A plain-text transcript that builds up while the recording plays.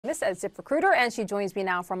This is ZipRecruiter, and she joins me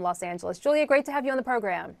now from Los Angeles. Julia, great to have you on the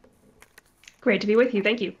program. Great to be with you.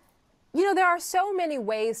 Thank you. You know, there are so many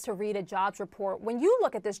ways to read a jobs report. When you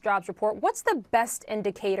look at this jobs report, what's the best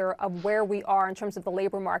indicator of where we are in terms of the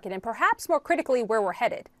labor market and perhaps more critically, where we're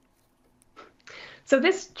headed? So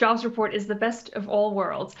this jobs report is the best of all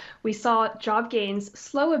worlds. We saw job gains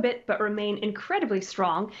slow a bit but remain incredibly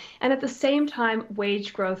strong, and at the same time,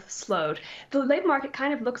 wage growth slowed. The labor market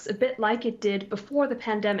kind of looks a bit like it did before the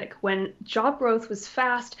pandemic, when job growth was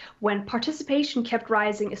fast, when participation kept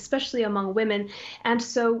rising, especially among women, and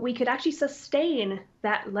so we could actually sustain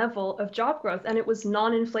that level of job growth, and it was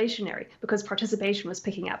non-inflationary because participation was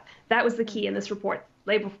picking up. That was the key in this report,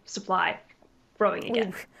 labor supply growing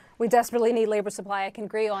again. We desperately need labor supply. I can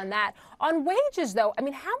agree on that. On wages, though, I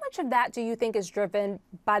mean, how much of that do you think is driven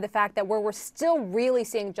by the fact that where we're still really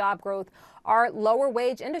seeing job growth are lower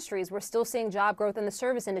wage industries? We're still seeing job growth in the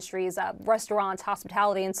service industries, restaurants,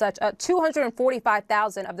 hospitality and such.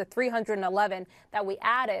 245,000 of the 311 that we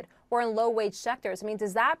added were in low wage sectors. I mean,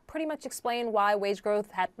 does that pretty much explain why wage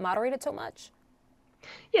growth had moderated so much?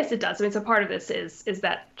 Yes, it does. I mean, so part of this is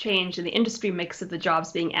that change in the industry mix of the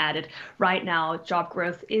jobs being added. Right now, job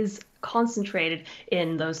growth is concentrated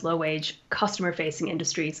in those low-wage, customer-facing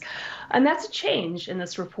industries. And that's a change in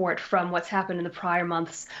this report from what's happened in the prior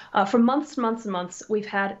months. For months and months and months, we've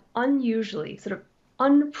had unusually, sort of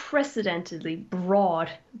unprecedentedly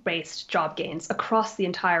broad-based job gains across the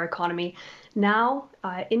entire economy. Now,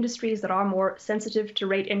 industries that are more sensitive to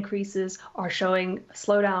rate increases are showing a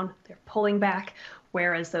slowdown. They're pulling back,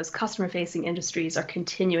 whereas those customer-facing industries are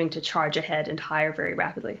continuing to charge ahead and higher very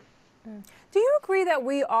rapidly. Do you agree that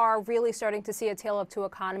we are really starting to see a tale of two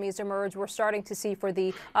economies emerge? We're starting to see for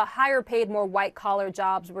the higher paid, more white collar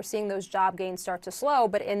jobs, we're seeing those job gains start to slow.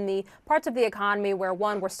 But in the parts of the economy where,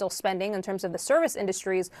 one, we're still spending in terms of the service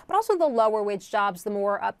industries, but also the lower wage jobs, the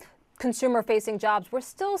more consumer facing jobs, we're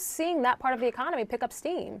still seeing that part of the economy pick up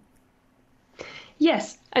steam.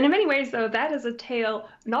 Yes, and in many ways, though, that is a tale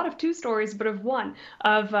not of two stories, but of one,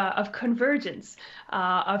 of convergence,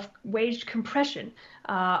 of wage compression,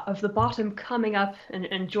 of the bottom coming up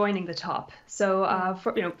and joining the top. So,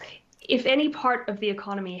 if any part of the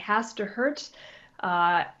economy has to hurt,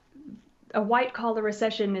 a white-collar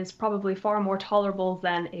recession is probably far more tolerable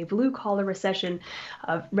than a blue-collar recession.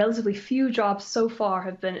 Relatively few jobs so far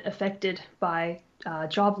have been affected by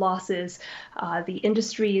job losses. The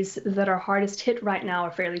industries that are hardest hit right now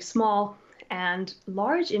are fairly small, and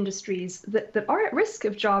large industries that are at risk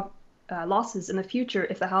of job losses in the future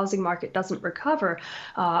if the housing market doesn't recover,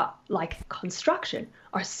 like construction,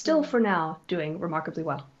 are still for now doing remarkably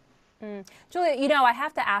well. Julia, you know, I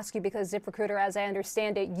have to ask you because ZipRecruiter, as I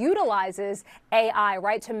understand it, utilizes AI,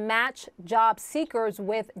 right, to match job seekers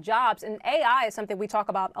with jobs. And AI is something we talk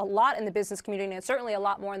about a lot in the business community, and certainly a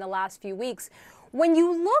lot more in the last few weeks. When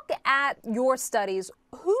you look at your studies,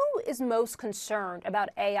 who is most concerned about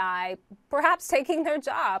AI perhaps taking their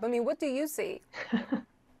job? I mean, what do you see?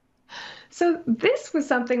 So this was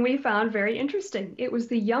something we found very interesting. It was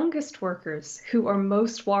the youngest workers who are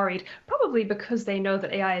most worried, probably because they know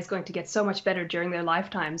that AI is going to get so much better during their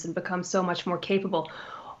lifetimes and become so much more capable.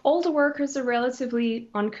 Older workers are relatively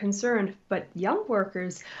unconcerned, but young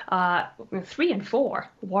workers, 3 and 4,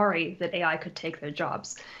 worry that AI could take their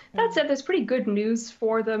jobs. That said, there's pretty good news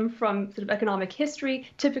for them from sort of economic history.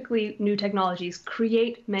 Typically, new technologies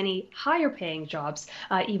create many higher paying jobs,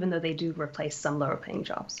 even though they do replace some lower paying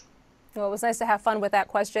jobs. Well, it was nice to have fun with that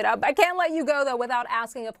question. I can't let you go, though, without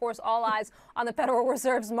asking, of course, all eyes on the Federal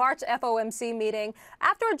Reserve's March FOMC meeting.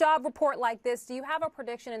 After a job report like this, do you have a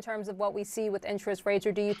prediction in terms of what we see with interest rates,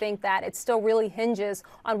 or do you think that it still really hinges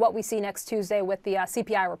on what we see next Tuesday with the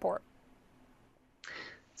CPI report?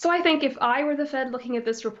 So I think if I were the Fed looking at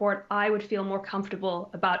this report, I would feel more comfortable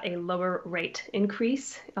about a lower rate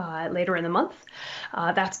increase later in the month.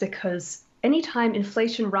 That's because anytime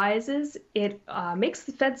inflation rises, it makes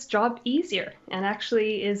the Fed's job easier and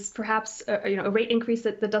actually is perhaps a rate increase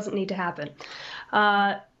that doesn't need to happen.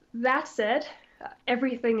 That said,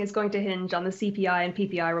 everything is going to hinge on the CPI and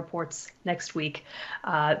PPI reports next week.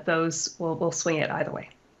 Those will swing it either way.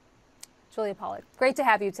 Julia Pollak, great to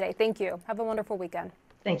have you today. Thank you. Have a wonderful weekend.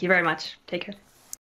 Thank you very much. Take care.